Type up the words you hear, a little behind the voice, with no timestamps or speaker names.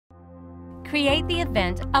Create the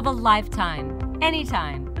event of a lifetime,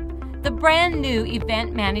 anytime. The brand new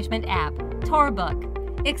event management app,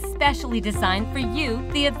 TourBook, especially designed for you,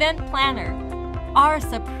 the event planner. Our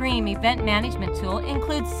supreme event management tool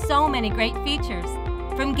includes so many great features,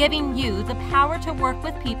 from giving you the power to work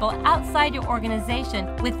with people outside your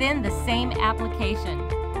organization within the same application.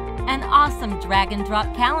 An awesome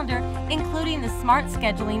drag-and-drop calendar, including the smart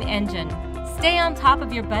scheduling engine. Stay on top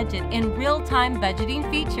of your budget in real-time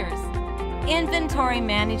budgeting features. Inventory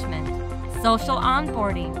management, social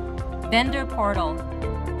onboarding, vendor portal,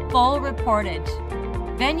 full reportage,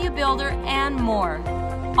 venue builder, and more.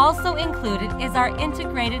 Also included is our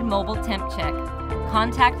integrated mobile temp check,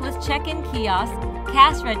 contactless check-in kiosk,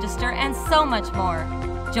 cash register, and so much more.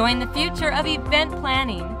 Join the future of event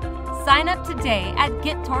planning. Sign up today at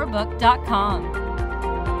gettourbook.com.